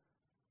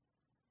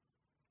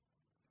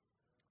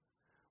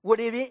 Would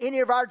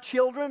any of our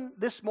children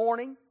this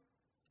morning,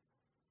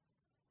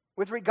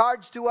 with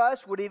regards to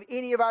us, would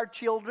any of our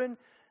children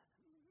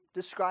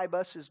describe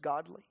us as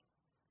godly?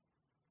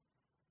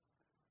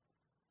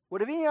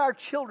 Would any of our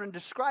children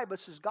describe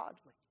us as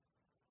godly?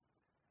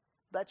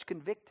 That's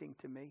convicting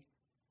to me.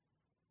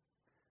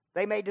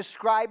 They may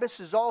describe us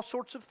as all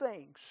sorts of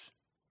things.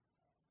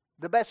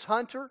 The best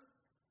hunter,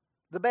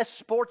 the best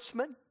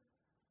sportsman,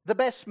 the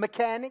best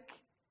mechanic,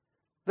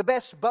 the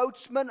best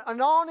boatsman,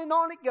 and on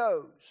it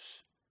goes.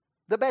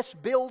 The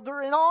best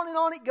builder, and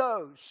on it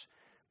goes.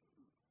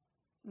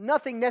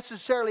 Nothing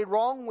necessarily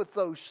wrong with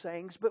those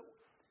things, but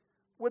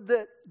would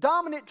the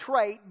dominant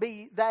trait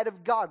be that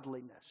of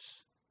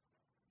godliness?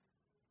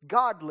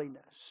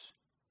 Godliness.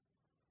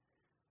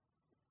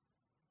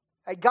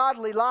 A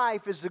godly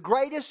life is the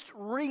greatest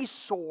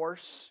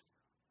resource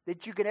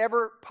that you can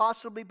ever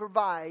possibly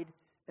provide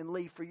and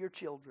leave for your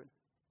children.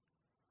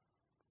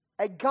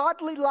 A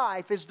godly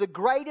life is the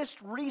greatest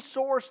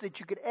resource that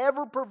you could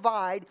ever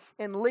provide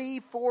and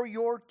leave for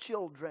your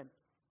children.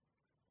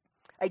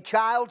 A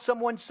child,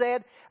 someone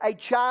said, a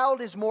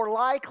child is more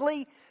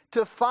likely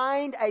to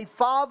find a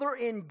father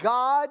in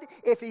God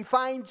if he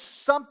finds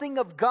something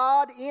of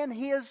God in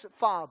his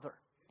father.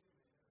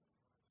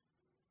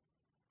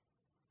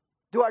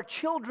 Do our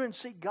children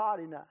see God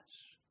in us?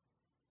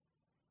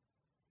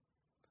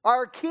 Are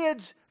our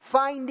kids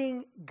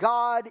finding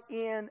God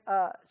in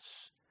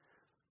us?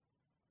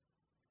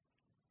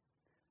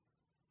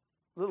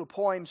 A little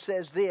poem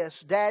says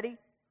this: Daddy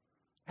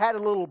had a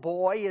little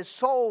boy. His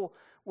soul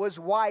was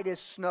white as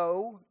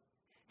snow.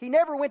 He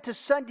never went to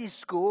Sunday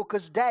school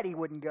because Daddy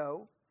wouldn't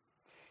go.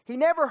 He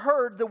never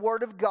heard the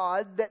word of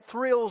God that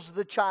thrills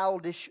the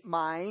childish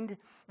mind.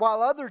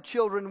 While other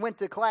children went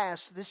to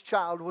class, this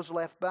child was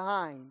left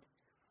behind.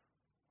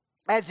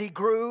 As he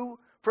grew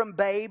from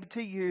babe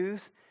to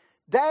youth,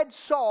 Dad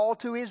saw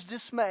to his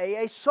dismay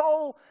a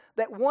soul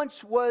that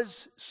once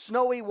was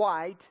snowy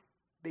white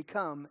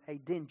become a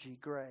dingy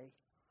gray.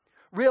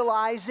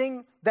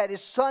 Realizing that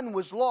his son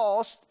was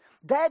lost,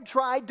 Dad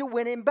tried to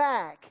win him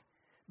back.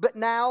 But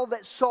now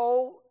that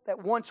soul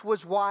that once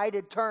was white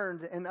had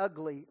turned an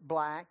ugly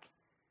black.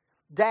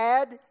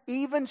 Dad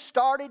even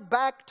started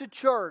back to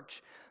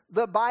church,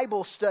 the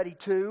Bible study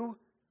too.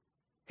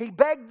 He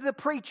begged the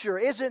preacher,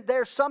 isn't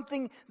there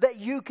something that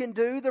you can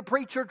do? The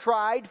preacher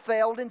tried,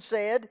 failed, and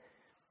said,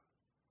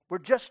 we're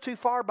just too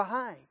far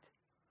behind.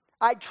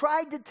 I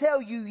tried to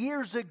tell you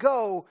years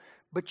ago,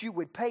 but you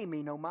would pay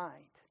me no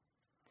mind.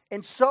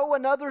 And so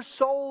another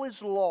soul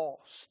is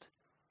lost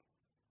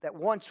that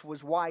once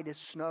was white as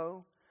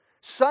snow.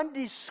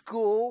 Sunday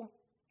school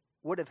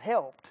would have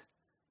helped,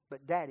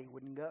 but Daddy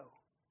wouldn't go.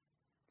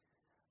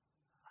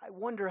 I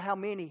wonder how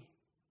many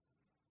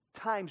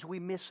times we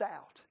miss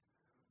out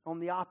on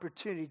the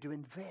opportunity to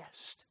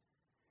invest.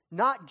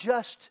 Not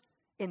just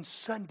in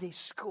Sunday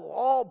school.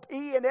 All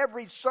be in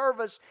every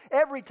service,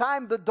 every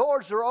time the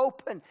doors are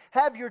open.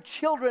 Have your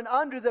children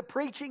under the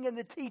preaching and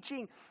the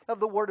teaching of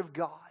the Word of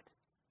God.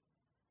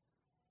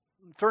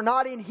 If they're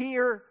not in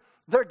here,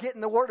 they're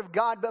getting the Word of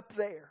God up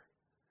there.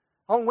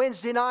 On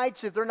Wednesday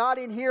nights, if they're not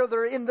in here,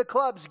 they're in the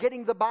clubs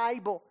getting the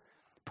Bible,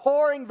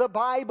 pouring the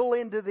Bible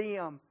into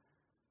them.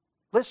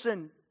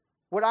 Listen,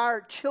 would our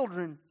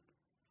children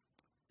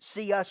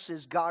see us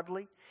as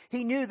godly?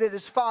 He knew that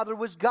his father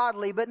was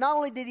godly, but not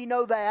only did he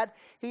know that,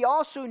 he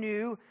also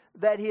knew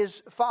that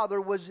his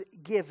father was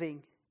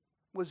giving.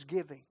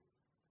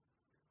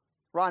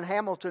 Ron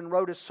Hamilton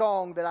wrote a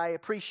song that I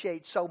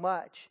appreciate so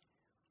much.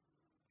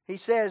 He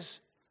says,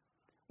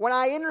 "When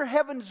I enter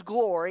heaven's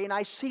glory and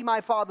I see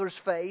my Father's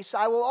face,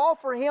 I will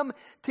offer Him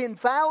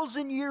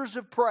 10,000 years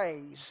of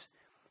praise.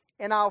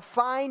 And I'll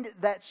find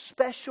that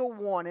special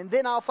one. And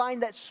then I'll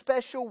find that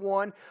special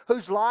one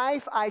whose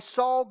life I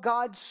saw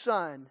God's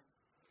Son.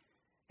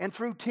 And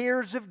through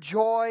tears of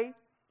joy,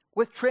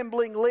 with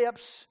trembling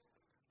lips,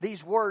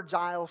 these words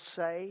I'll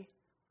say,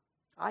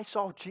 I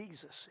saw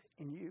Jesus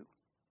in you.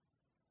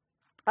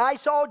 I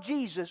saw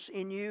Jesus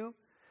in you.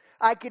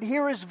 I could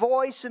hear His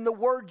voice in the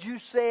words you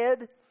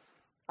said.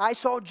 I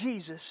saw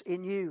Jesus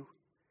in you.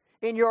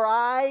 In your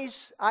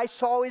eyes, I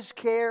saw His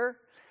care.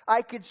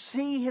 I could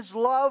see His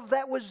love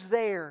that was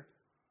there.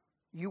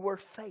 You were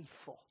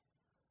faithful.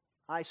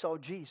 I saw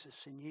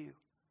Jesus in you."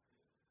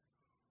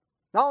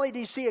 Not only did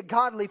he see a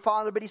godly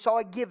father, but he saw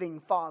a giving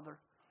father.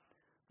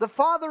 The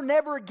father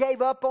never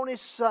gave up on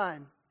his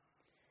son.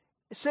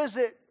 It says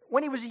that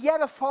when he was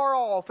yet afar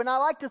off, and I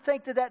like to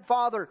think that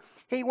father,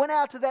 he went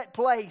out to that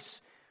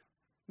place,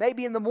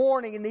 maybe in the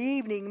morning, in the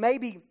evening,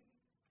 maybe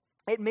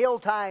at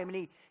mealtime,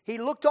 and he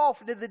looked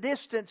off into the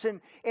distance, and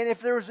if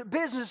there was a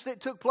business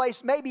that took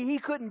place, maybe he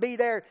couldn't be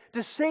there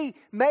to see.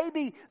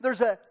 Maybe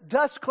there's a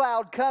dust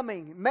cloud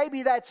coming.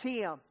 Maybe that's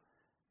him.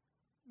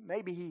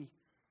 Maybe he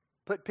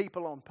put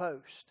people on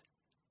post.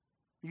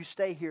 You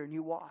stay here and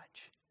you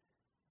watch.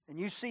 And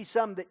you see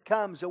some that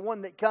comes, the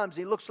one that comes,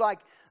 he looks like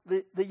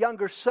the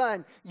younger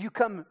son. You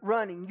come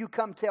running, you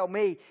come tell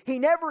me. He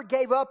never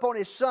gave up on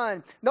his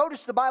son.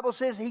 Notice the Bible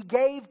says he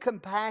gave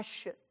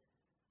compassion.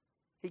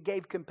 He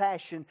gave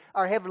compassion.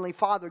 Our Heavenly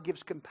Father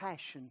gives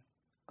compassion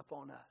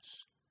upon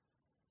us.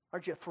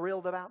 Aren't you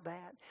thrilled about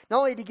that? Not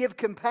only did He give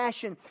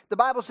compassion, the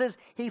Bible says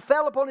He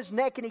fell upon his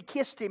neck and He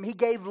kissed him. He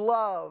gave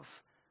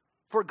love.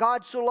 For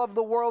God so loved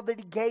the world that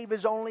He gave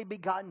His only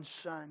begotten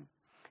Son.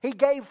 He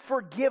gave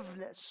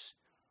forgiveness.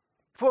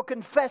 If we'll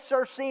confess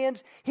our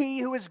sins, He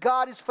who is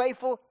God is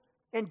faithful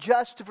and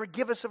just to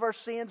forgive us of our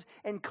sins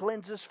and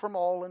cleanse us from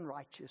all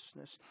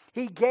unrighteousness.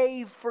 He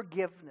gave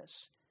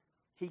forgiveness.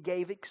 He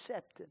gave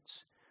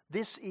acceptance.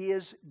 This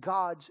is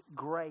God's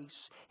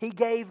grace. He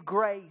gave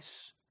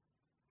grace.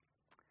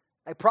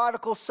 A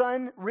prodigal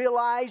son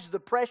realized the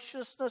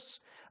preciousness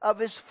of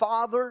his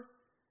father,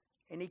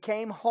 and he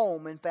came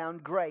home and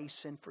found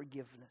grace and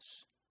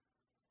forgiveness.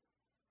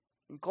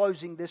 In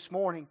closing this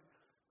morning,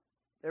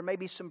 there may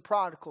be some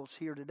prodigals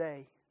here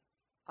today.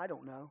 I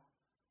don't know.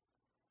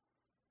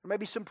 There may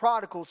be some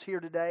prodigals here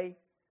today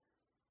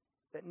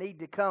that need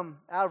to come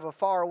out of a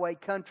faraway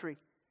country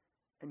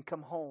and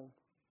come home.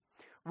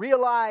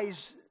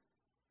 Realize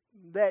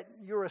that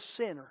you're a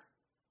sinner.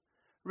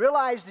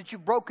 Realize that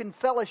you've broken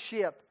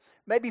fellowship,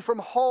 maybe from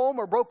home,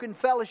 or broken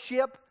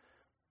fellowship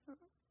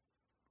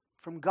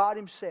from God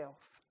Himself.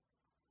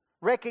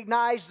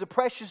 Recognize the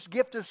precious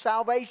gift of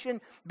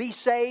salvation. Be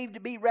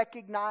saved, be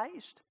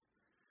recognized.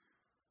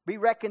 Be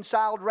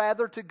reconciled,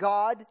 rather, to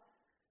God.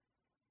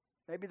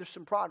 Maybe there's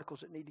some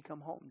prodigals that need to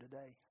come home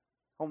today,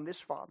 on this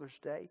Father's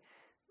Day.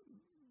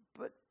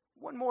 But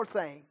one more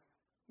thing.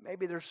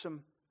 Maybe there's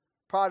some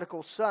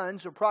prodigal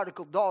sons or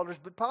prodigal daughters,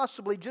 but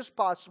possibly, just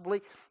possibly,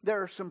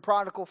 there are some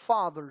prodigal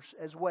fathers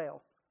as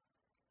well.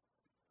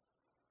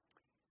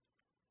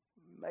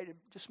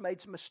 Just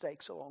made some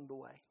mistakes along the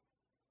way.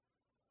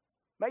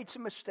 Made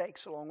some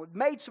mistakes along the way.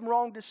 Made some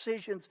wrong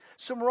decisions,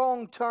 some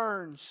wrong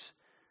turns.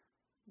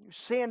 You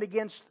sinned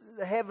against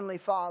the Heavenly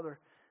Father.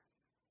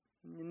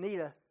 You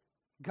need a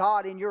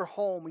God in your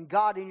home and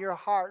God in your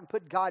heart, and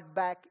put God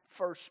back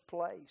first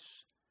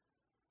place.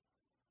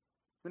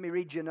 Let me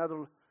read you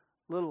another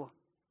little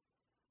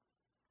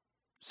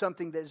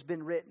something that has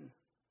been written.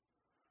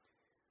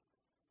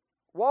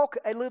 "Walk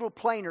a little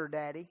plainer,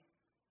 Daddy,"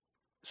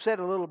 said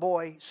a little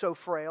boy so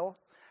frail.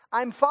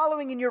 "I'm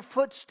following in your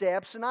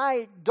footsteps, and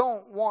I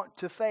don't want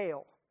to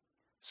fail.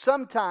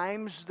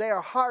 Sometimes they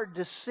are hard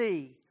to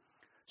see.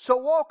 So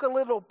walk a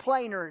little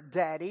plainer,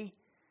 Daddy,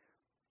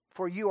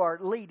 for you are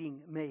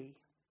leading me.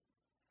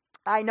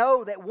 I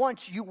know that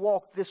once you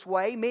walked this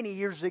way many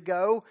years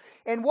ago,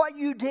 and what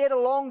you did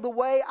along the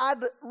way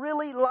I'd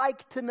really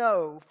like to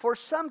know. For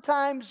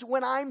sometimes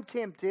when I'm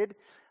tempted,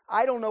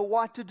 I don't know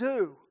what to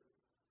do.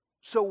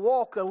 So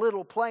walk a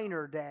little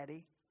plainer,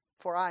 Daddy,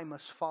 for I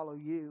must follow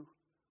you.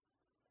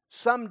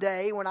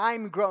 Someday when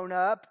I'm grown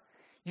up,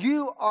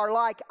 You are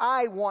like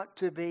I want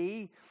to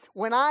be.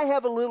 When I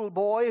have a little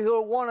boy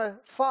who'll want to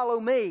follow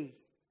me,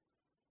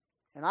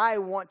 and I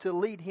want to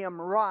lead him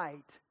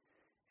right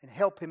and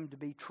help him to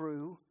be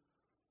true.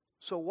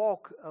 So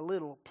walk a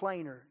little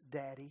plainer,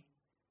 Daddy,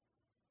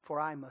 for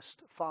I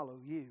must follow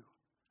you.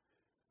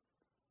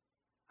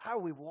 How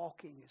are we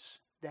walking as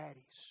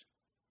daddies,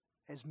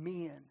 as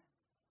men,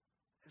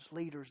 as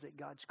leaders that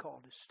God's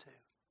called us to?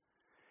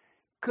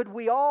 Could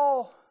we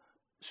all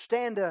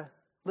stand a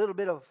little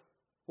bit of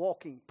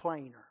walking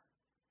plainer?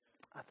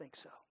 I think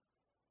so.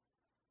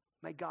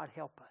 May God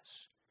help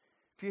us.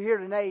 If you're here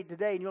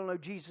today and you don't know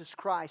Jesus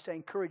Christ, I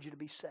encourage you to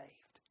be saved.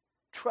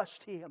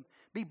 Trust Him.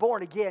 Be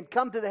born again.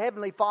 Come to the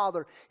Heavenly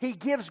Father. He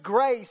gives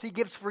grace. He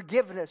gives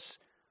forgiveness.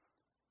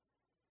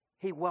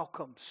 He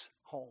welcomes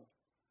home.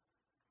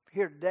 If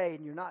you're here today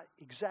and you're not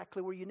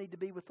exactly where you need to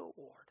be with the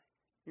Lord,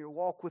 your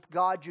walk with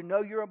God, you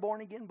know you're a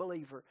born-again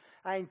believer.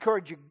 I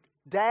encourage you,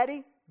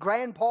 Daddy,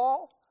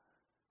 Grandpa,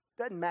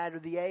 doesn't matter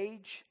the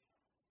age,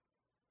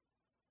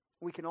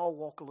 we can all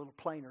walk a little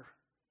plainer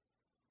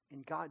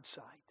in God's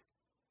sight.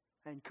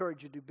 I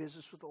encourage you to do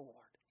business with the Lord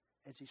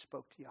as He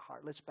spoke to your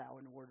heart. Let's bow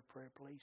in a word of prayer, please.